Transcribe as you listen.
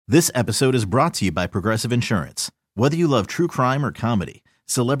This episode is brought to you by Progressive Insurance. Whether you love true crime or comedy,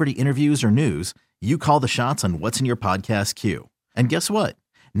 celebrity interviews or news, you call the shots on what's in your podcast queue. And guess what?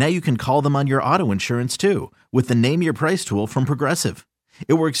 Now you can call them on your auto insurance too with the Name Your Price tool from Progressive.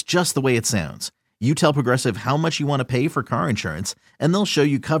 It works just the way it sounds. You tell Progressive how much you want to pay for car insurance, and they'll show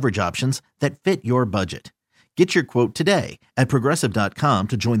you coverage options that fit your budget. Get your quote today at Progressive.com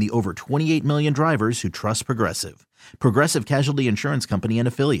to join the over 28 million drivers who trust Progressive. Progressive Casualty Insurance Company and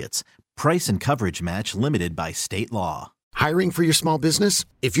Affiliates. Price and coverage match limited by state law. Hiring for your small business?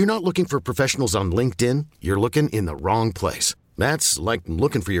 If you're not looking for professionals on LinkedIn, you're looking in the wrong place. That's like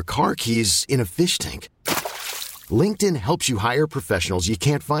looking for your car keys in a fish tank. LinkedIn helps you hire professionals you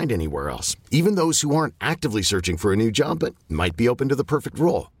can't find anywhere else, even those who aren't actively searching for a new job but might be open to the perfect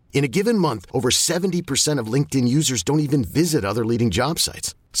role. In a given month, over 70% of LinkedIn users don't even visit other leading job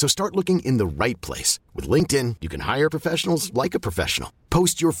sites. So start looking in the right place. With LinkedIn, you can hire professionals like a professional.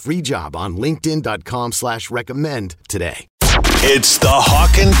 Post your free job on linkedin.com/recommend today. It's the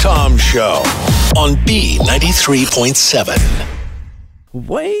Hawk and Tom Show on B93.7.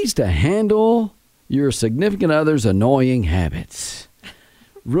 Ways to handle your significant other's annoying habits.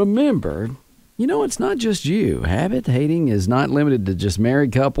 Remember, it's not just you. Habit hating is not limited to just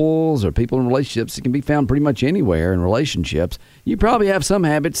married couples or people in relationships. It can be found pretty much anywhere in relationships. You probably have some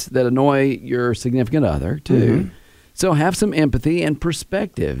habits that annoy your significant other, too. Mm-hmm. So have some empathy and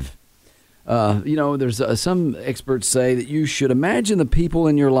perspective. There's some experts say that you should imagine the people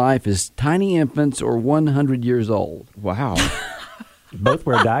in your life as tiny infants or 100 years old. Wow. Both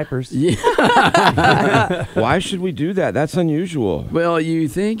wear diapers. Yeah. Why should we do that? That's unusual. Well, you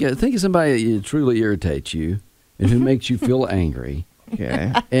think of somebody that truly irritates you and who makes you feel angry.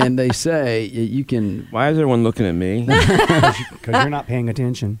 Okay. And they say you can. Why is everyone looking at me? Because you're not paying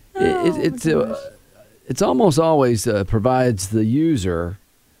attention. It's almost always provides the user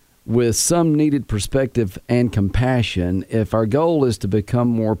with some needed perspective and compassion. If our goal is to become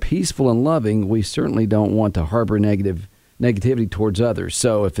more peaceful and loving, we certainly don't want to harbor negativity towards others.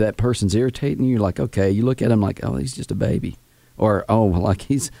 So if that person's irritating you, like, okay, you look at him like, oh, he's just a baby. Or, oh, like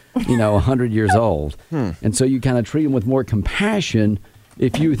he's, 100 years old. And so you kind of treat him with more compassion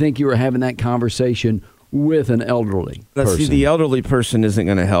if you think you were having that conversation with an elderly person. See, the elderly person isn't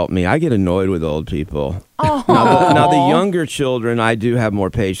going to help me. I get annoyed with old people. Oh. Now, the younger children, I do have more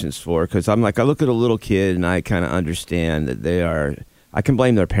patience for, because I look at a little kid and I kind of understand that I can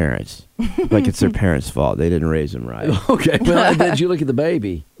blame their parents. Like it's their parents' fault. They didn't raise them right. Okay. Well, did you look at the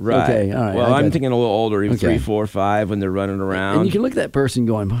baby? Right. Okay, all right. Well, I'm thinking a little older, even 3, 4, 5, when they're running around. And you can look at that person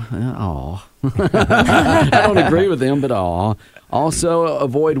going, aw. I don't agree with them, but aw. Also,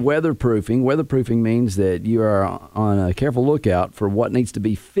 avoid weatherproofing. Weatherproofing means that you are on a careful lookout for what needs to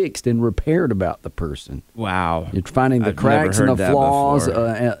be fixed and repaired about the person. Wow. You're finding the cracks and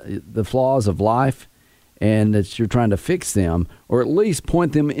the flaws of life. And that you're trying to fix them, or at least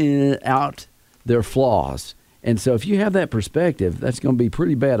point them out their flaws. And so if you have that perspective, that's going to be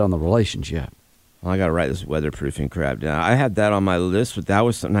pretty bad on the relationship. Well, I got to write this weatherproofing crap down. I had that on my list, but that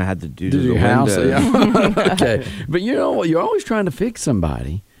was something I had to do to the your house. windows. Yeah. Okay. But you're always trying to fix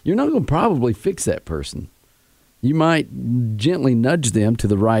somebody. You're not going to probably fix that person. You might gently nudge them to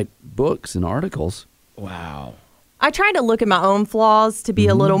the right books and articles. Wow. I try to look at my own flaws to be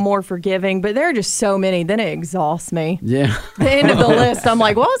a little more forgiving, but there are just so many, then it exhausts me. Yeah. The end of the list, I'm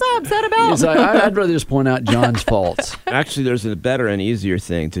like, what was I upset about? It's like, I'd rather just point out John's faults. Actually, there's a better and easier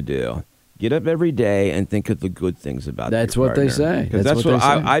thing to do. Get up every day and think of the good things about That's your what they partner. say. That's what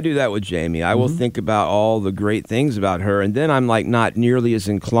I do that with Jamie. I will think about all the great things about her, and then I'm like not nearly as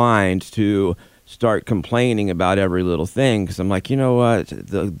inclined to start complaining about every little thing, because I'm like, you know what,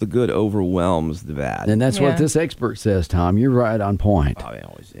 the good overwhelms the bad. And that's what this expert says, Tom. You're right on point. Oh, I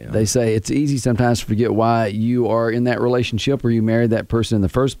always am. They say it's easy sometimes to forget why you are in that relationship or you married that person in the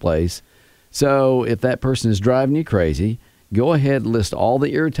first place. So if that person is driving you crazy, go ahead and list all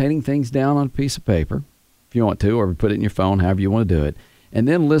the irritating things down on a piece of paper if you want to, or put it in your phone, however you want to do it. And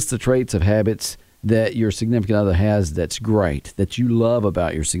then list the traits of habits that your significant other has that's great, that you love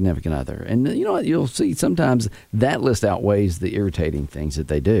about your significant other. And you know what? You'll see sometimes that list outweighs the irritating things that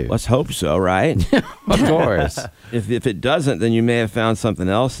they do. Let's hope so, right? Of course. If it doesn't, then you may have found something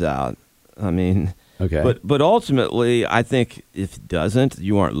else out. I mean, okay. But ultimately, I think if it doesn't,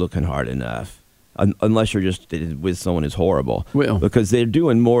 you aren't looking hard enough. Unless you're just with someone who's horrible. Well, because they're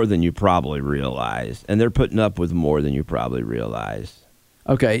doing more than you probably realize. And they're putting up with more than you probably realize.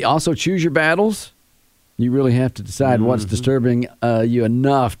 Okay. Also, choose your battles. You really have to decide what's disturbing you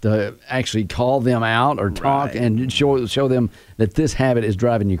enough to actually call them out or talk and show them that this habit is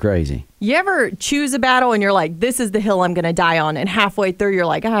driving you crazy. You ever choose a battle and you're like, this is the hill I'm going to die on, and halfway through you're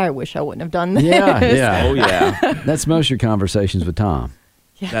like, I wish I wouldn't have done this. Yeah. Oh, yeah. That's most of your conversations with Tom.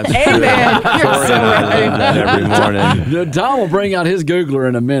 That's Amen. true. You're so I right. live that every morning. Tom will bring out his Googler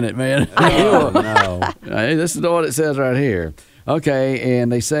in a minute, man. Oh, no. Hey, this is what it says right here. Okay,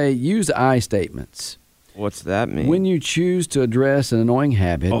 and they say use I statements. What's that mean? When you choose to address an annoying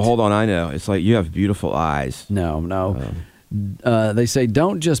habit. Oh, hold on. I know. It's like you have beautiful eyes. No. They say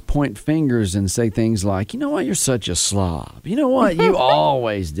don't just point fingers and say things like, you know what, you're such a slob. You know what, you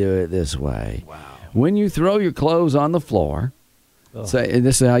always do it this way. Wow. When you throw your clothes on the floor, say, and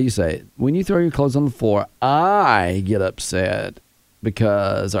this is how you say it. When you throw your clothes on the floor, I get upset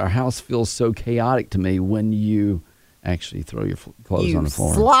because our house feels so chaotic to me when you actually throw your clothes You on the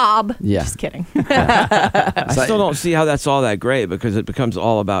floor. slob. Yeah. Just kidding. I still don't see how that's all that great because it becomes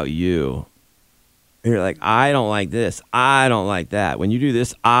all about you. You're like, I don't like this. I don't like that. When you do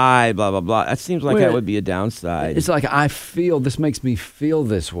this, I blah, blah, blah. That seems like that would be a downside. It's like this makes me feel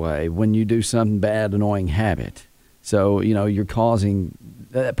this way when you do some bad, annoying habit. So, you're causing,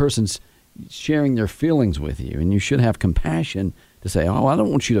 that person's sharing their feelings with you, and you should have compassion to say, oh, I don't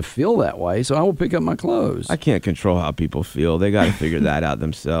want you to feel that way, so I will pick up my clothes. I can't control how people feel. They got to figure that out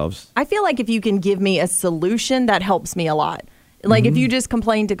themselves. I feel like if you can give me a solution, that helps me a lot. Like if you just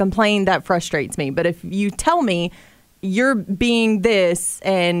complain to complain, that frustrates me. But if you tell me you're being this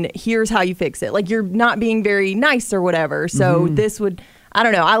and here's how you fix it, like you're not being very nice or whatever. So this would, I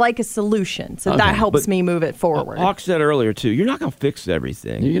don't know. I like a solution. So that helps me move it forward. Hawk said earlier, too, you're not going to fix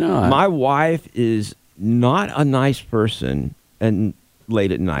everything. You're not. My wife is not a nice person and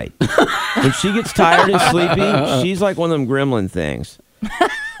late at night. When she gets tired and sleepy, she's like one of them gremlin things.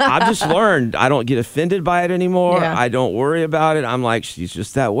 I've just learned I don't get offended by it anymore. Yeah. I don't worry about it. I'm like, she's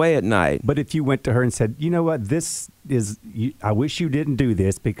just that way at night. But if you went to her and said, you know what, I wish you didn't do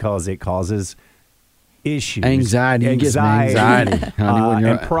this because it causes issues. Anxiety. You get some anxiety, honey, when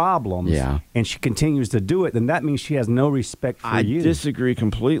you're- and problems. Yeah. And she continues to do it, then that means she has no respect for I you. disagree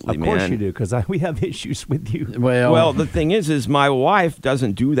completely, Of man. course you do, because we have issues with you. Well, the thing is my wife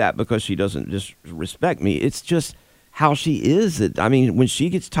doesn't do that because she doesn't disrespect me. It's just how she is. I mean, when she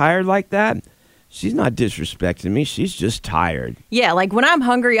gets tired like that, she's not disrespecting me. She's just tired. Yeah, like when I'm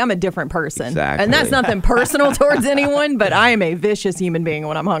hungry, I'm a different person. Exactly. And that's nothing personal towards anyone, but I am a vicious human being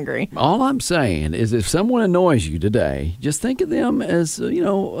when I'm hungry. all I'm saying is if someone annoys you today, just think of them as, a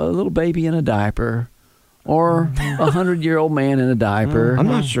little baby in a diaper or a 100-year-old man in a diaper. I'm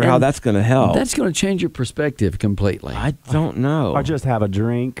not sure how that's going to help. That's going to change your perspective completely. I don't know. Or just have a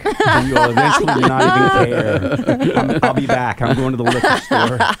drink, and you'll eventually not even care. I'll be back. I'm going to the liquor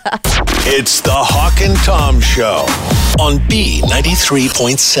store. It's the Hawk and Tom Show on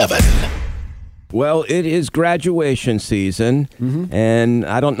B93.7. Well, it is graduation season, and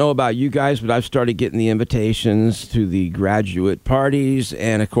I don't know about you guys, but I've started getting the invitations to the graduate parties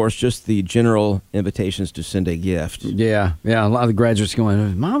and, of course, just the general invitations to send a gift. Yeah. A lot of the graduates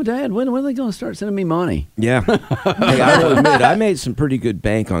going, Mom, Dad, when are they going to start sending me money? Yeah. Hey, I will admit, I made some pretty good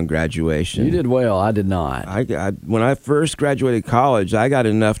bank on graduation. You did well. I did not. When I first graduated college, I got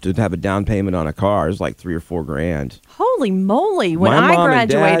enough to have a down payment on a car. It was like $3,000 or $4,000. Holy moly. When My I mom and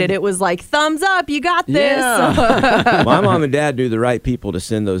graduated, dad- it was like, thumbs up, you got this. Yeah. My mom and dad knew the right people to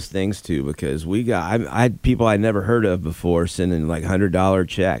send those things to because I had people I never heard of before sending like $100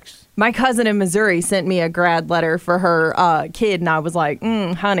 checks. My cousin in Missouri sent me a grad letter for her kid, and I was like,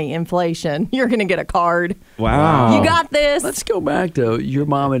 honey, inflation. You're going to get a card. Wow. You got this. Let's go back to your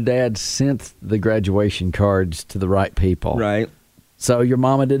mom and dad sent the graduation cards to the right people. Right. So your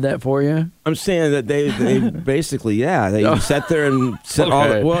mama did that for you? I'm saying that they basically, they sat there and sent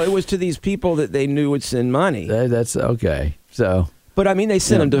Okay. well, it was to these people that they knew would send money. That's okay. So, But I mean, they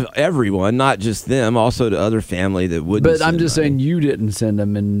sent them to everyone, not just them, also to other family that wouldn't but send I'm just money. saying you didn't send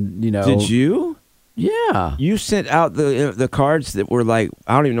them, and Did you? Yeah. You sent out the cards that were like,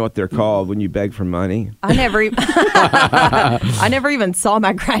 I don't even know what they're called when you beg for money. I never even saw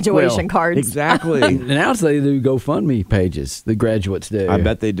my graduation Well, cards. Exactly. Now they do GoFundMe pages. The graduates do. I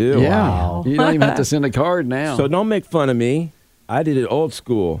bet they do. Yeah. Wow. You don't even have to send a card now. So don't make fun of me. I did it old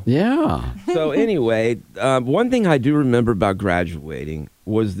school. Yeah. So anyway, one thing I do remember about graduating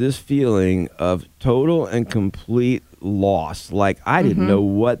was this feeling of total and complete loss. Like I didn't know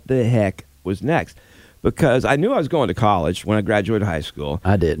what the heck was next. Because I knew I was going to college when I graduated high school.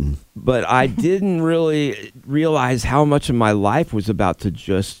 I didn't. But I didn't really realize how much of my life was about to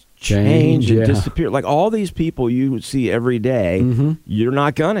just change and yeah. disappear. Like all these people you see every day, you're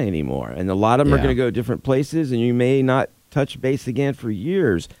not gonna anymore, and a lot of them are Yeah. gonna go different places, and you may not touch base again for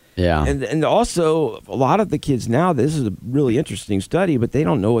years. Yeah. And also a lot of the kids now. This is a really interesting study, but they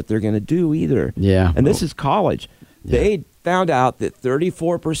don't know what they're gonna do either. Yeah. And this is college. They found out that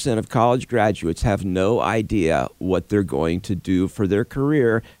 34% of college graduates have no idea what they're going to do for their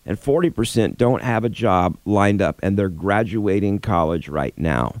career, and 40% don't have a job lined up, and they're graduating college right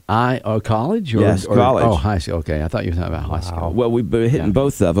now. College? Yes, college. Oh, high school. Okay, I thought you were talking about high school. Well, we've been hitting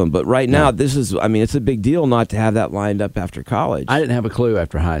both of them, but right now, this is, I mean, it's a big deal not to have that lined up after college. I didn't have a clue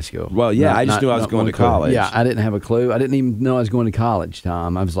after high school. Well, yeah, I just knew I was going one to clue. college. Yeah, I didn't have a clue. I didn't even know I was going to college,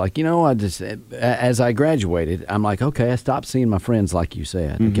 Tom. I was like, as I graduated, I'm like, okay, I stopped seeing my friends like you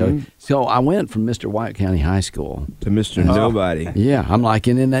said. Okay, so I went from Mr. White County High School to Mr. Nobody. Yeah, I'm like,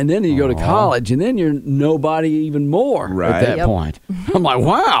 and then you go to college, and then you're nobody even more Right. at that Yep. point. I'm like,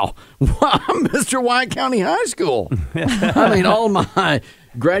 wow, I'm Mr. White County High School. I mean, all my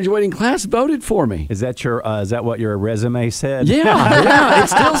graduating class voted for me. Is that what your resume said? Yeah, it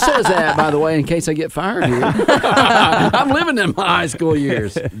still says that, by the way, in case I get fired here. I'm living in my high school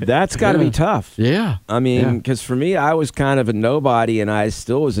years. That's got to be tough. Yeah. I mean, because for me, I was kind of a nobody, and I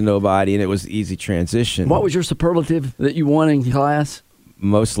still was a nobody, and it was easy transition. What was your superlative that you won in class?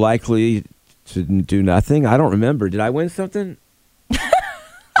 Most likely to do nothing? I don't remember. Did I win something?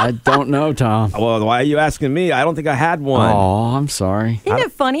 I don't know, Tom. Well, why are you asking me? I don't think I had one. Oh, I'm sorry. Isn't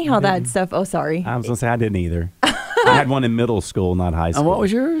it funny how that stuff? Oh, sorry. I was going to say I didn't either. I had one in middle school, not high school. And what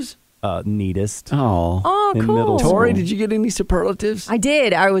was yours? Neatest. Oh. Oh, in cool. middle school. Tori, did you get any superlatives? I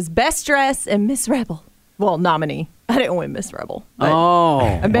did. I was best dressed and Miss Rebel. Well, nominee. I didn't win Miss Rebel. But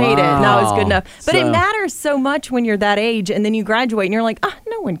I made it, and that was good enough. But it matters so much when you're that age, and then you graduate, and you're like,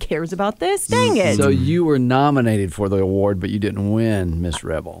 no one cares about this. Dang it. So you were nominated for the award, but you didn't win Miss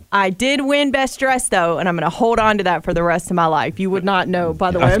Rebel. I did win Best Dressed, though, and I'm going to hold on to that for the rest of my life. You would not know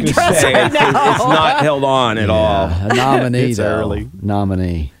by the way I I'm was gonna dressed say, right it's now. not held on at all. A nominee, It's though. early.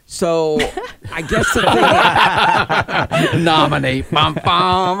 Nominee. So I guess the thing. Nominee. Bum,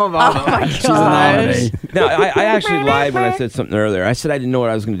 bum, bum, bum. She's a gosh. nominee. No, I actually lied when I said something earlier. I said I didn't know what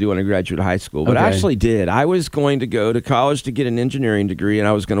I was going to do when I graduated high school, but I Okay. actually did. I was going to go to college to get an engineering degree, and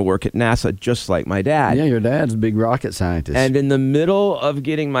I was going to work at NASA just like my dad. Yeah, your dad's a big rocket scientist. And in the middle of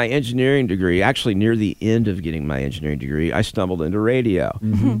getting my engineering degree, actually near the end of getting my engineering degree, I stumbled into radio.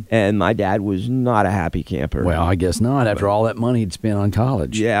 And my dad was not a happy camper. well, I guess not after all that money he'd spent on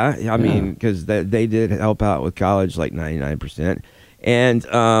college. Yeah, I mean, because they did help out with college like 99%. And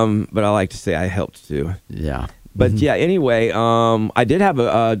but I like to say I helped too. Yeah. But yeah, anyway, I did have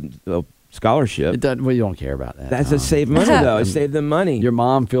a scholarship. It doesn't, well, you don't care about that. That's Tom. a saved money though. It saved them money. Your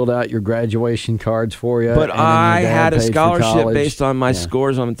mom filled out your graduation cards for you. But and then your I dad had a paid for scholarship college. based on my Yeah.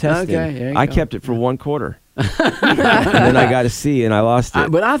 scores on testing. Okay, there you I go. kept it for one quarter. And then I got a C and I lost it.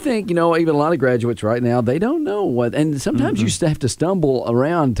 But I think, even a lot of graduates right now, they don't know what, and sometimes you just have to stumble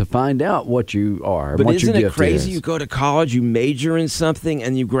around to find out what you are. But what isn't your it gift crazy? is. You go to college, you major in something,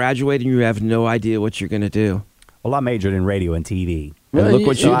 and you graduate and you have no idea what you're going to do. Well, I majored in radio and TV. And Well, look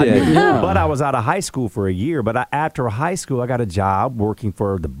what you I did. did. Yeah. But I was out of high school for a year. But after high school, I got a job working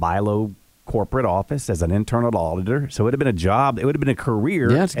for the BILO corporate office as an internal auditor. So it would have been a job. It would have been a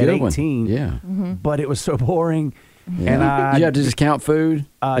career Yeah, it's a at good one. 18. Yeah. But it was so boring. Yeah. And I, you have to just count food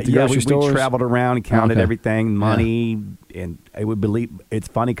at the yeah, grocery we stores? traveled around and counted Okay. everything, money, and it would believe. It's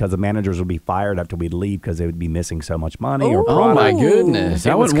funny because the managers would be fired after we'd leave because they would be missing so much money or Oh, my product. goodness.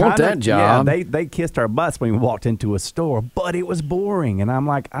 I It was wouldn't want kinda- that job. Yeah, they kissed our butts when we walked into a store, but it was boring. And I'm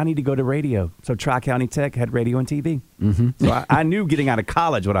like, I need to go to radio. So Tri-County Tech had radio and TV. Mm-hmm. So I knew getting out of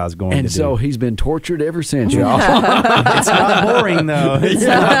college what I was going and to so do. he's been tortured ever since, y'all. It's not boring, though. It's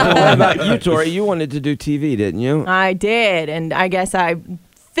What about you, Tori? You wanted to do TV, didn't you? I did, and I guess I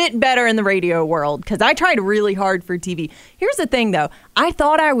fit better in the radio world because I tried really hard for TV. Here's the thing, though. I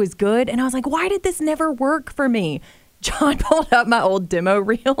thought I was good, and I was like, why did this never work for me? John pulled up my old demo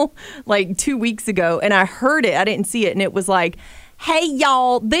reel like 2 weeks ago, and I heard it. I didn't see it, and it was like, hey,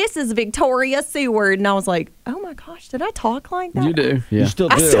 y'all, this is Victoria Seward. And I was like, oh, my gosh, did I talk like that? You do. Yeah. You still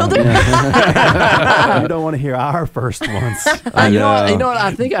do. I still do. You don't want to hear our first ones. You know what?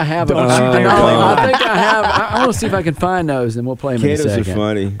 I think I have them. Don't you I dare know, play I them. think I have. I want to see if I can find those, and we'll play them in a Potatoes second. are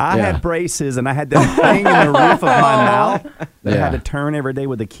funny. I Yeah. had braces and I had that thing in the roof of my mouth that I Yeah. had to turn every day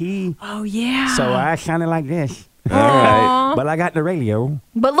with a key. Oh, yeah. So I sounded like this. All right. But I got the radio.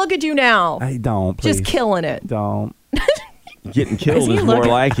 But look at you now. Hey, don't, please. Just killing it. Don't. getting killed he is more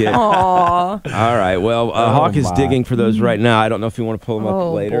looking- like it. Aw. All right. Well, Hawk is my. digging for those right now. I don't know if you want to pull them up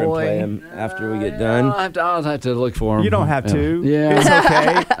Oh, later boy. and play them after we get I'll done. have to look for them. You don't have to. Yeah. It's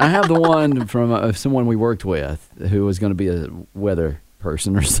okay. I have the one from someone we worked with who was going to be a weather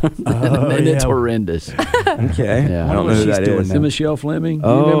person or something, and it's yeah. horrendous. Okay. Yeah. I don't know who that is. Is it Michelle Fleming? You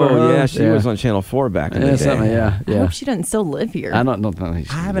Oh, remember her? yeah. She was on Channel 4 back in the Yeah, day. something. Yeah, I yeah. hope she doesn't still live here. I don't think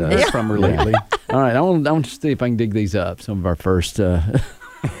she I haven't does. heard from her lately. All right, I want to see if I can dig these up. Some of our first audition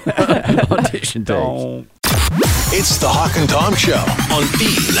tapes. Don't. It's the Hawk and Tom Show on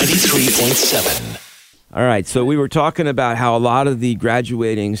B93.7. All right, so we were talking about how a lot of the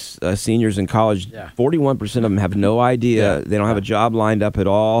graduating seniors in college, 41% of them have no idea. They don't have a job lined up at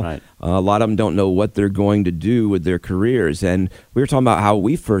all. Right. A lot of them don't know what they're going to do with their careers. And we were talking about how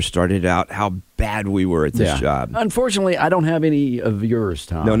we first started out, how bad we were at this job. Unfortunately, I don't have any of yours,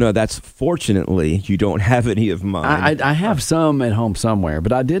 Tom. No, that's fortunately you don't have any of mine. I have some at home somewhere,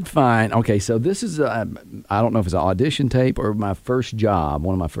 but I did find, okay, so this is, I don't know if it's an audition tape or my first job,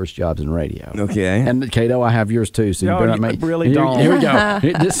 one of my first jobs in radio. Okay. And Cato, I have yours too, so you No, better not you make. really here, don't. Here we go.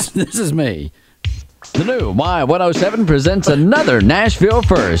 This is me. The new Y107 presents another Nashville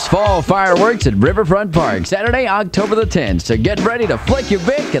first. Fall fireworks at Riverfront Park, Saturday, October the 10th. So get ready to flick your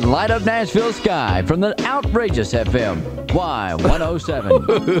Vic and light up Nashville's sky from the outrageous FM.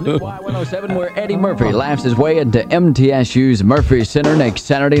 Y107. The new Y107 where Eddie Murphy laughs his way into MTSU's Murphy Center next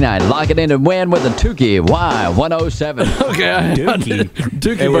Saturday night. Lock it in and win with a Tukey Y107. Okay.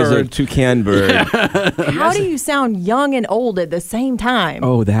 Tukey It was a bird. toucan bird. How do you sound young and old at the same time?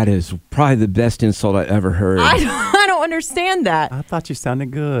 Oh, that is probably the best insult I ever heard. I don't understand that. I thought you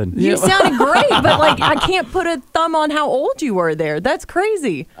sounded good. You sounded great, but like I can't put a thumb on how old you were there. That's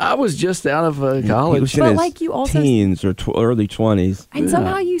crazy. I was just out of He college. was in But, his like, you also- teens or early 20s. And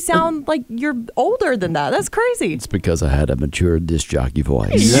somehow you sound like you're older than that. That's crazy. It's because I had a mature disc jockey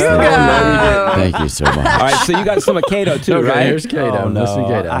voice. You go. Thank you so much. All right, so you got some of Cato too, Okay, right? here's Cato. Oh, no. Listen,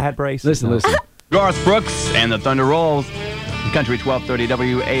 Cato. I had braces. Listen. Garth Brooks and the Thunder Rolls. Country 1230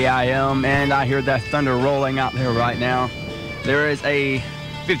 WAIM, and I hear that thunder rolling out there right now. There is a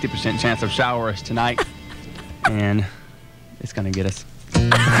 50% chance of showers tonight, and it's going to get us.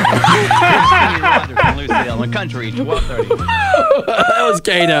 Roger from Lucille on Country 1230. That was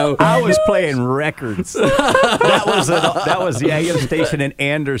Cato. I was playing records. That was the AM station in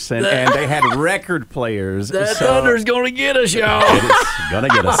Anderson, and they had record players. That so thunder's going to get us, y'all. it's gonna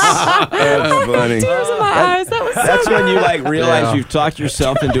get us. That's funny. Tears in my eyes. That was so That's when you bad. realize you've talked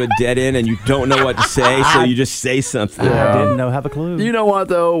yourself into a dead end and you don't know what to say, so you just say something. I didn't have a clue. You know what,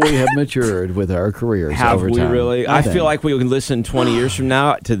 though? We have matured with our careers Have over we time. really? I think. feel like we can listen 20 years from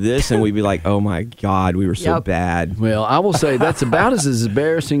now to this and we'd be like, oh my God, we were so Yep. bad. Well, I will say that's about as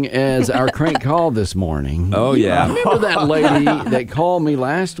embarrassing as our crank call this morning. Oh, yeah. Remember that lady that called me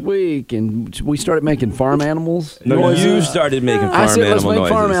last week and we started making farm animals? No, noises? you started making I farm said, let's animal make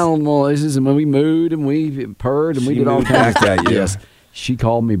noises. farm animal noises, and when we mooed and we purred and we She did all mooed kinds of back at you. Yes, she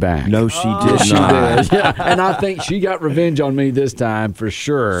called me back. No, she did Yes, she not. did. Yeah, and I think she got revenge on me this time for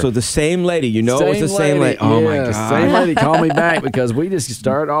sure. So the same lady, you know, it was the same lady. Oh my yes, God. Same lady called me back because we just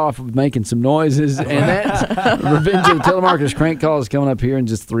started off with making some noises, and that Revenge of the Telemarketers crank call is coming up here in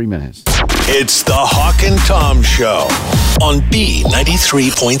just 3 minutes. It's the Hawk and Tom Show on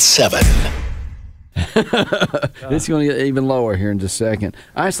B93.7. It's going to get even lower here in just a second.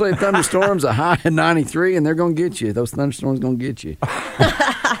 Isolated thunderstorms, a high of 93, and they're going to get you. Those thunderstorms going to get you. You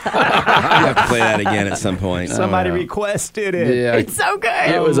have to play that again at some point. Somebody requested it. Yeah, It's so good.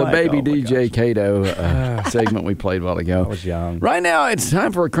 it was a my- baby oh my DJ Cato segment we played a while ago. I was young. Right now, it's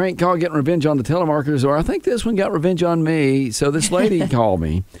time for a crank call getting revenge on the telemarketers, or I think this one got revenge on me. So this lady called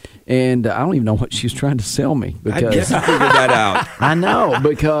me, and I don't even know what she was trying to sell me I because guess I figured that out. I know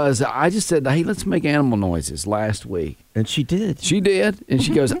because I just said, hey, let's make animal noises last week. And she did. She did, and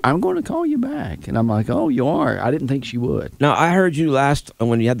she goes, I'm going to call you back. And I'm like, oh, you are? I didn't think she would. Now, I heard you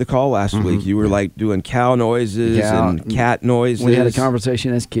when you had the call last week, you were like doing cow noises Cow- and cat noises. We had a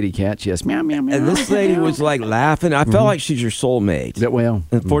conversation as kitty cats. Yes, meow, meow, meow. And this lady was like laughing. I felt like she's your soulmate. Yeah, well,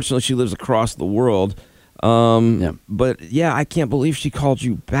 Unfortunately, she lives across the world. Yeah. But yeah, I can't believe she called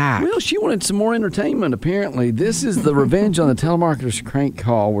you back. well, she wanted some more entertainment, apparently. This is the Revenge on the Telemarketers crank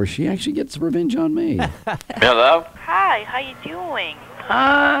call where she actually gets revenge on me. Hello? Hi, how you doing?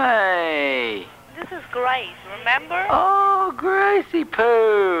 Hi. This is Grace, remember? Oh, Gracie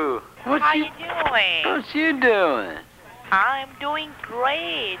Poo. How you doing? What you doing? I'm doing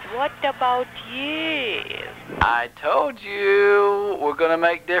great. What about you? I told you we're going to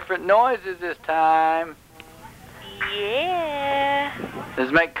make different noises this time. Yeah.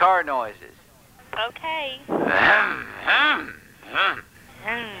 Let's make car noises. Okay. Ahem, ahem.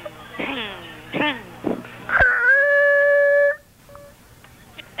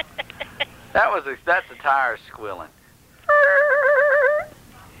 That's a tire squealing.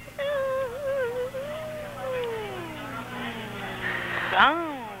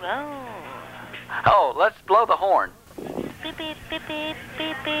 Oh, let's blow the horn. Beep, beep, beep, beep,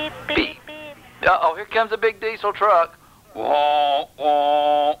 beep, beep, beep, Beep. beep. Uh-oh, here comes a big diesel truck. Wah,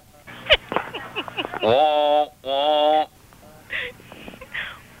 wah. Wah, wah.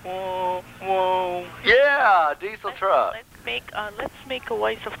 Whoa, whoa. Yeah, diesel truck. Let's make a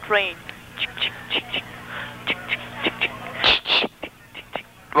voice of train.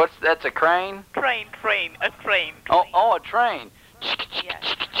 That's a crane? Train, a train. Oh, a train. Yes.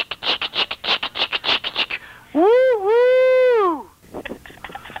 Woo, woo.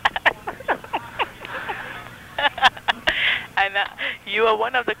 And you are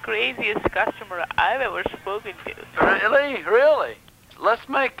one of the craziest customers I've ever spoken to. Really? Really? Let's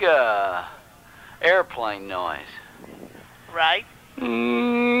make a airplane noise. Right?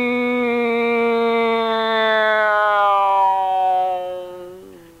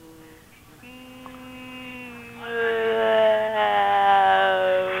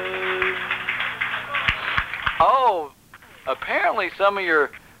 Oh, apparently some of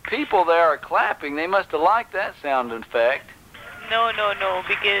your people there are clapping. They must have liked that sound effect. No,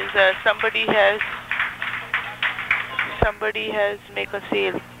 because somebody has make a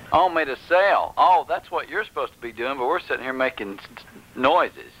sale. Oh, made a sale. Oh, that's what you're supposed to be doing, but we're sitting here making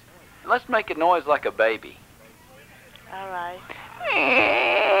noises. Let's make a noise like a baby. All right.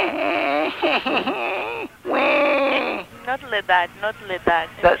 Not like that.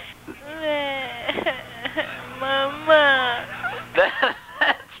 That's Mama.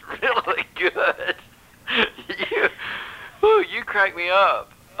 That's really good. You crack me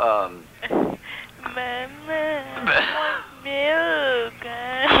up. Mama, I want milk.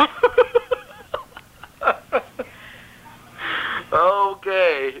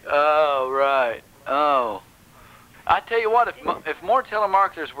 Okay. Oh, right. Oh. I tell you what, if more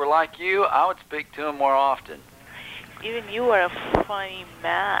telemarketers were like you, I would speak to them more often. Even you are a funny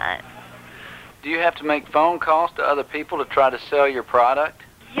man. Do you have to make phone calls to other people to try to sell your product?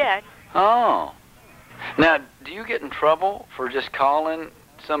 Yeah. Oh. Now, do you get in trouble for just calling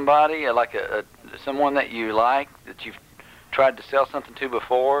somebody, like someone that you like, that you've tried to sell something to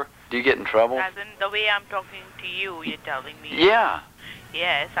before? Do you get in trouble? As in the way I'm talking to you, you're telling me. Yeah.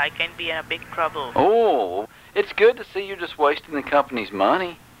 Yes, I can be in a big trouble. Oh, it's good to see you just wasting the company's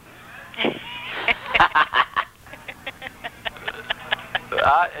money.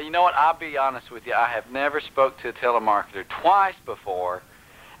 You know what? I'll be honest with you. I have never spoke to a telemarketer twice before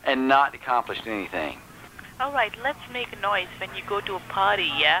and not accomplished anything. All right, let's make a noise when you go to a party,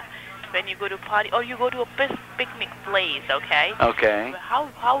 yeah? When you go to a party, or you go to a picnic place, okay? Okay.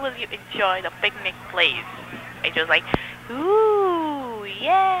 How will you enjoy the picnic place? It's just like, ooh,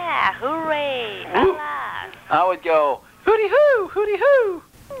 yeah, hooray, Ooh. la. I would go, hooty-hoo, hooty-hoo.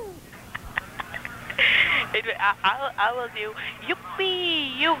 I will do,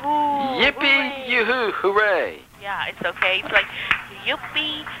 yippee, yoo-hoo, Yippee, yoo-hoo, hooray. Yeah, it's okay. It's like,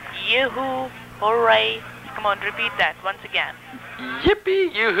 yippee, yoo-hoo, hooray. Come on, repeat that once again.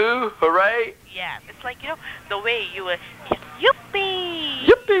 Yippee, yoo-hoo, hooray. Yeah, it's like, the way you were, yippee,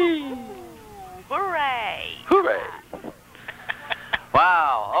 Yippee, hooray. hooray.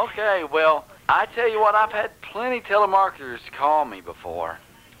 Wow, okay, well, I tell you what, I've had plenty telemarketers call me before,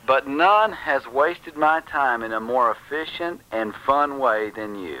 but none has wasted my time in a more efficient and fun way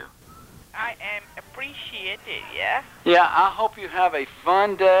than you. I am appreciated, yeah? Yeah, I hope you have a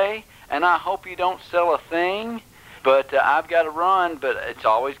fun day, and I hope you don't sell a thing, but I've got to run, but it's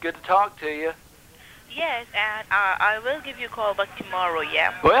always good to talk to you. Yes, and I will give you a call back tomorrow,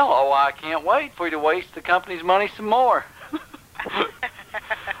 yeah? Well, I can't wait for you to waste the company's money some more.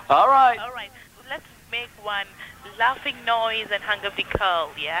 All right. All right, let's make one laughing noise and hang up the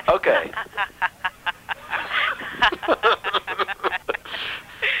call, yeah? Okay.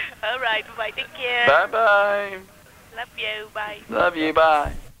 All right, bye, take care. Bye-bye. Love you, bye. Love you,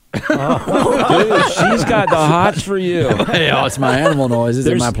 bye. Dude, she's got the hots for you. Hell, it's my animal noises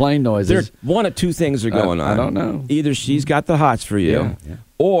and my plane noises. One of two things are going on. I don't know. Either she's got the hots for you, Yeah.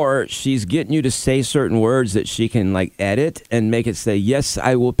 Or she's getting you to say certain words that she can like edit and make it say, yes,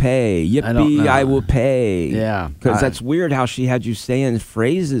 I will pay. Yippee, I will pay. Yeah. Because that's weird how she had you saying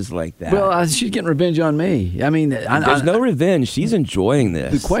phrases like that. Well, she's getting revenge on me. I mean, there's no revenge. She's enjoying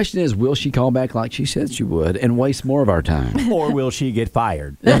this. The question is, will she call back like she said she would and waste more of our time? Or will she get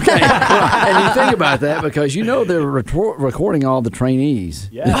fired? Okay. And you think about that because you know they're recording all the trainees.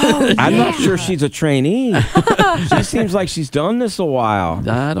 Yeah. I'm not sure she's a trainee. She seems like she's done this a while.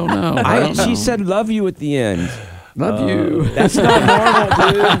 I don't know. She said love you at the end. Love you. That's not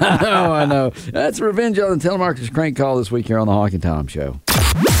normal, dude. No, I know. That's Revenge on the Telemarketers Crank Call this week here on the Hawk and Tom Show.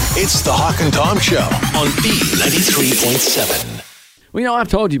 It's the Hawk and Tom Show on B93.7. Well, you know, I've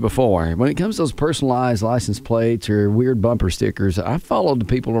told you before, when it comes to those personalized license plates or weird bumper stickers, I've followed the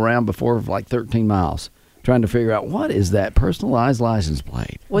people around before for like 13 miles. Trying to figure out what is that personalized license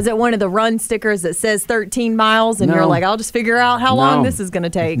plate. Was it one of the run stickers that says 13 miles and No. you're like, I'll just figure out how long this is going to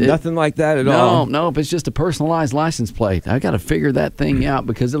take? Nothing like that at all. No, if it's just a personalized license plate, I got to figure that thing out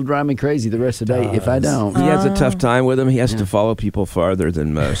because it'll drive me crazy the rest of the day if I don't. He has a tough time with him. He has to follow people farther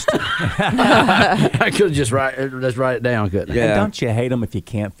than most. I could just write it down, couldn't I? Yeah. And don't you hate them if you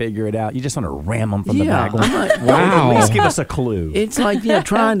can't figure it out? You just want to ram them from the back. I'm like, Wow. At least give us a clue. It's like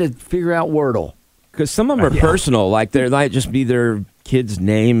trying to figure out Wordle. Because some of them are personal. Like they might just be their kids'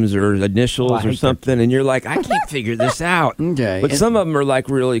 names or initials or something. And you're like, I can't figure this out. Okay. But some of them are like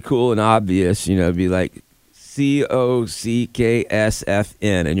really cool and obvious. You know, be like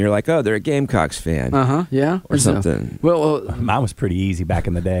COCKSFN. And you're like, oh, they're a Gamecocks fan. Yeah. Or something. Well, Mine was pretty easy back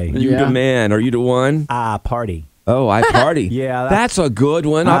in the day. You the man. Are you the one? Party. Oh, I party. Yeah. That's a good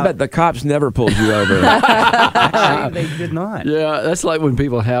one. I bet the cops never pulled you over. Actually, they did not. yeah, that's like when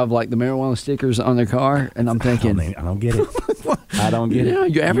people have like the marijuana stickers on their car, and I'm thinking, I don't get it. I don't get it. yeah,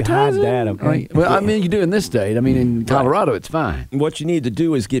 you advertise hide that, okay? Like, well, I mean, you do in this state. I mean, in Colorado, it's fine. What you need to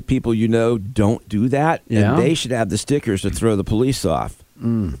do is get people don't do that, Yeah. and they should have the stickers to throw the police off.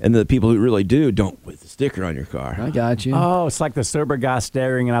 And the people who really do don't put the sticker on your car. I got you. Oh, it's like the sober guy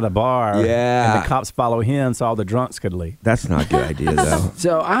staring at a bar. Yeah. And the cops follow him so all the drunks could leave. That's not a good idea, though.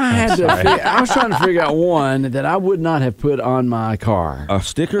 So I had to. I was trying to figure out one that I would not have put on my car. A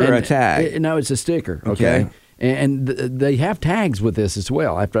sticker or a tag? No, it's a sticker. Okay. And they have tags with this as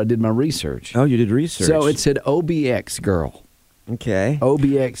well. After I did my research. Oh, you did research. So it said OBX girl. Okay.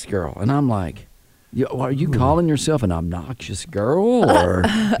 OBX girl, and I'm like, are you calling yourself an obnoxious girl, or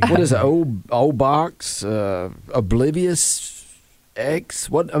what is it? O box, oblivious X?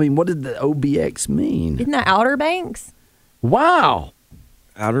 What? I mean, what did the OBX mean? Isn't that Outer Banks? Wow.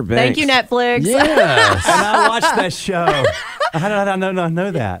 Outer Banks. Thank you, Netflix. Yes. And I watched that know. How did I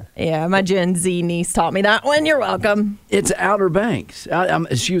know that? Yeah, my Gen Z niece taught me that one. You're welcome. It's Outer Banks.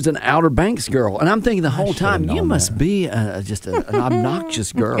 She was an Outer Banks girl, and I'm thinking the whole time, you must be just an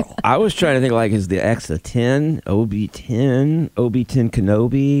obnoxious girl. I was trying to think, like, is the X a 10, OB10, OB10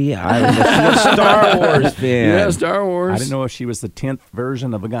 Kenobi? I was a Star Wars fan. Yeah, Star Wars. I didn't know if she was the 10th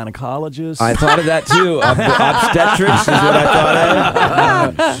version of a gynecologist. I thought of that, too. Obstetrics is what I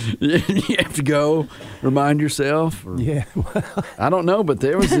thought of. You have to go remind yourself. Yeah. I don't know, but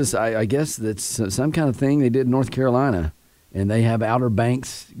there was this, I guess that's some kind of thing they did in North Carolina. And they have Outer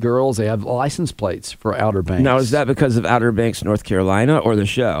Banks girls. They have license plates for Outer Banks. Now, is that because of Outer Banks, North Carolina, or the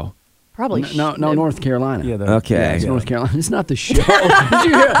show? Probably. No, North Carolina. Yeah, Okay. Yeah, it's North Carolina. It's not the show.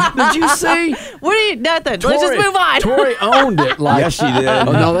 Did you see? What are you? Nothing. Let's just move on. Tori owned it. Like, Yes, she did.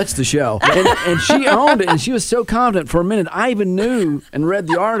 Oh, no, that's the show. And she owned it, and she was so confident for a minute. I even knew and read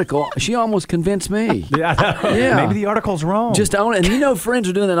the article. She almost convinced me. Yeah. Maybe the article's wrong. Just own it. And friends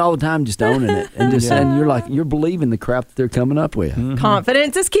are doing that all the time, just owning it. And just and you're like, you're believing the crap that they're coming up with.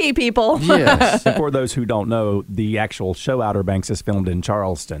 Confidence is key, people. Yes. And for those who don't know, the actual show Outer Banks is filmed in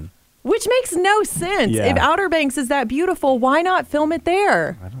Charleston. Which makes no sense. Yeah. If Outer Banks is that beautiful, why not film it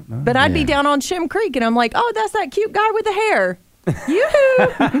there? I don't know. But I'd be down on Shim Creek, and I'm like, oh, that's that cute guy with the hair.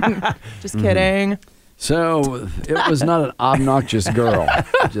 Yoo-hoo. Just kidding. So it was not an obnoxious girl.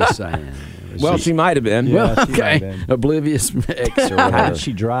 Just saying. Well, she might have been. Yeah, Well, she might okay. have been. Oblivious X or How whatever. did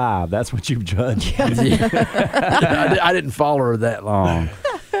she drive? That's what you've judged. I didn't follow her that long.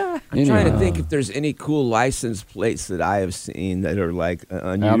 I'm trying to think if there's any cool license plates that I have seen that are like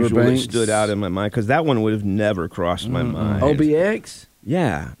unusual that Banks. stood out in my mind, because that one would have never crossed my mind. OBX?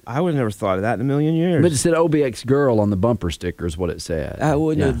 Yeah, I would have never thought of that in a million years. But it said OBX girl on the bumper sticker is what it said. That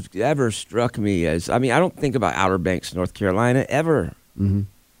wouldn't have ever struck me as. I mean, I don't think about Outer Banks, North Carolina, ever.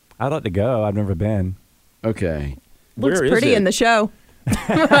 I'd like to go. I've never been. Okay. Looks Where is pretty it? in the show.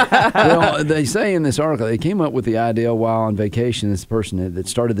 Well, they say in this article, they came up with the idea while on vacation, this person that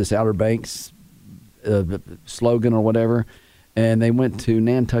started this Outer Banks slogan or whatever, and they went to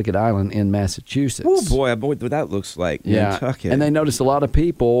Nantucket Island in Massachusetts. Oh boy, what that looks like. Yeah, Nantucket. and they noticed a lot of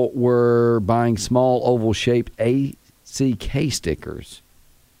people were buying small oval-shaped ACK stickers.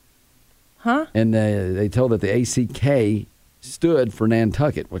 Huh? And they told that the ACK stood for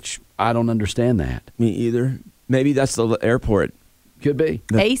Nantucket, which I don't understand that. Me either. Maybe that's the airport. Could be.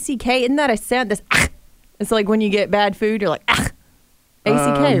 ACK, isn't that a sound? It's like when you get bad food, you're like, ACK,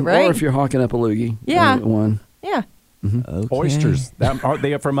 right? Or if you're hawking up a loogie. Yeah. One. Yeah. Okay. Oysters. Aren't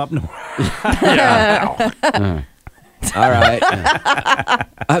they from up north? All right.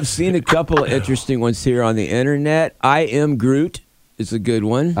 I've seen a couple of interesting ones here on the internet. I Am Groot is a good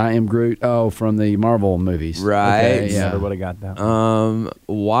one. I Am Groot. Oh, from the Marvel movies. Right. Okay, yeah. Never would have got that one.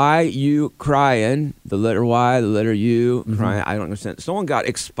 Why You Crying, the letter Y, the letter U, crying. I don't understand. Someone got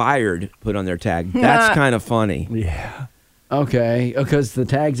expired put on their tag. That's kind of funny. Yeah. Okay, because the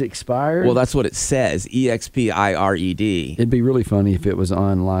tag's expired? Well, that's what it says, EXPIRED. It'd be really funny if it was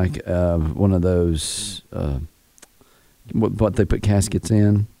on like one of those, what they put caskets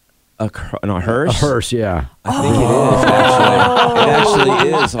in. A hearse? A hearse, yeah. I think it is, actually. It actually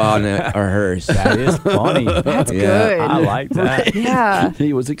is on a hearse. That is funny. That's Yeah. good. I like that. Yeah.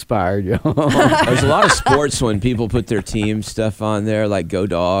 He was expired, yo. There's a lot of sports when people put their team stuff on there, like Go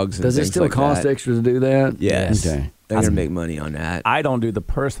Dogs and Does it things still like cost that. extra to do that? Yes. Okay. They're going to make money on that. I don't do the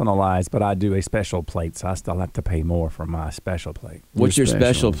personalized, but I do a special plate, so I still have to pay more for my special plate. What's your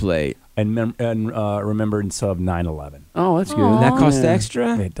special plate? And remembrance of 9/11. Oh, that's good. That costs Yeah.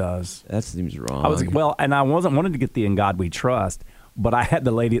 extra? It does. That seems wrong. And I wasn't wanting to get the In God We Trust, but I had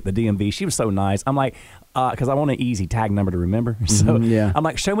the lady at the DMV. She was so nice. I'm like, because I want an easy tag number to remember. So yeah. I'm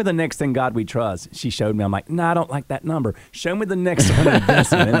like, show me the next In God We Trust. She showed me. I'm like, no, I don't like that number. Show me the next one and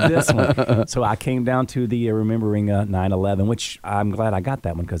this one and this one. So I came down to the remembering 9/11, which I'm glad I got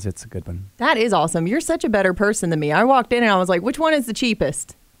that one because it's a good one. That is awesome. You're such a better person than me. I walked in and I was like, which one is the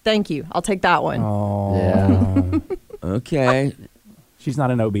cheapest? Thank you. I'll take that one. Oh, Yeah. Okay. She's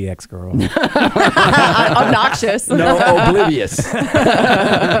not an OBX girl. Obnoxious. No, oblivious.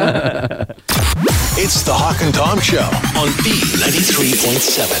 It's the Hawk and Tom Show on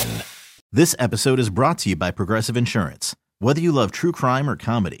B93.7. This episode is brought to you by Progressive Insurance. Whether you love true crime or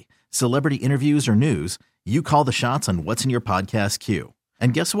comedy, celebrity interviews or news, you call the shots on what's in your podcast queue.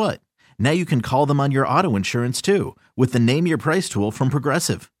 And guess what? Now you can call them on your auto insurance too with the Name Your Price tool from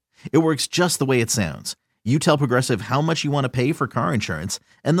Progressive. It works just the way it sounds. You tell Progressive how much you want to pay for car insurance,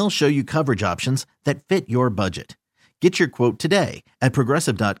 and they'll show you coverage options that fit your budget. Get your quote today at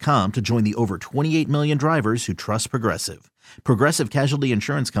Progressive.com to join the over 28 million drivers who trust Progressive. Progressive Casualty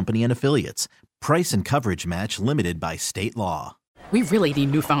Insurance Company and Affiliates. Price and coverage match limited by state law. We really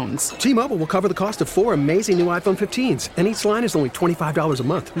need new phones. T-Mobile will cover the cost of 4 amazing new iPhone 15s, and each line is only $25 a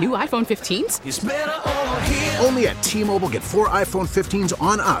month. New iPhone 15s? It's better over here. Only at T-Mobile, get 4 iPhone 15s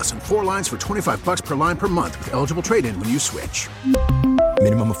on us and 4 lines for $25 per line per month with eligible trade-in when you switch.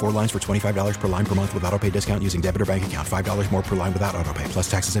 Minimum of 4 lines for $25 per line per month with autopay discount using debit or bank account. $5 more per line without autopay, plus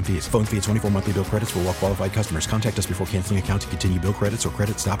taxes and fees. Phone fee at 24 monthly bill credits for well-qualified customers. Contact us before canceling account to continue bill credits or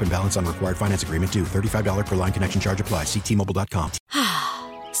credit stop and balance on required finance agreement due. $35 per line connection charge applies. See T-Mobile.com.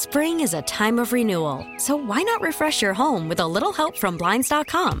 Spring is a time of renewal, so why not refresh your home with a little help from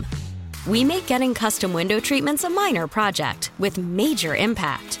Blinds.com? We make getting custom window treatments a minor project with major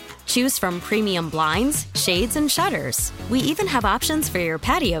impact. Choose from premium blinds, shades, and shutters. We even have options for your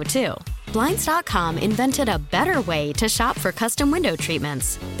patio, too. Blinds.com invented a better way to shop for custom window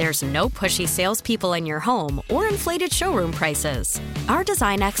treatments. There's no pushy salespeople in your home or inflated showroom prices. Our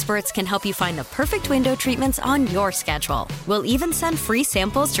design experts can help you find the perfect window treatments on your schedule. We'll even send free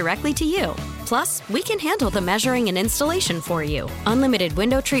samples directly to you. Plus, we can handle the measuring and installation for you. Unlimited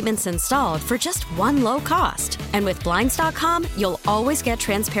window treatments installed for just one low cost. And with Blinds.com, you'll always get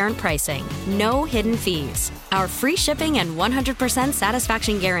transparent pricing. No hidden fees. Our free shipping and 100%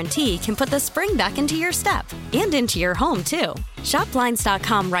 satisfaction guarantee can put the spring back into your step and into your home, too. Shop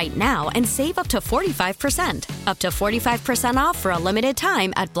Blinds.com right now and save up to 45%. Up to 45% off for a limited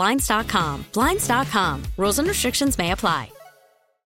time at Blinds.com. Blinds.com. Rules and restrictions may apply.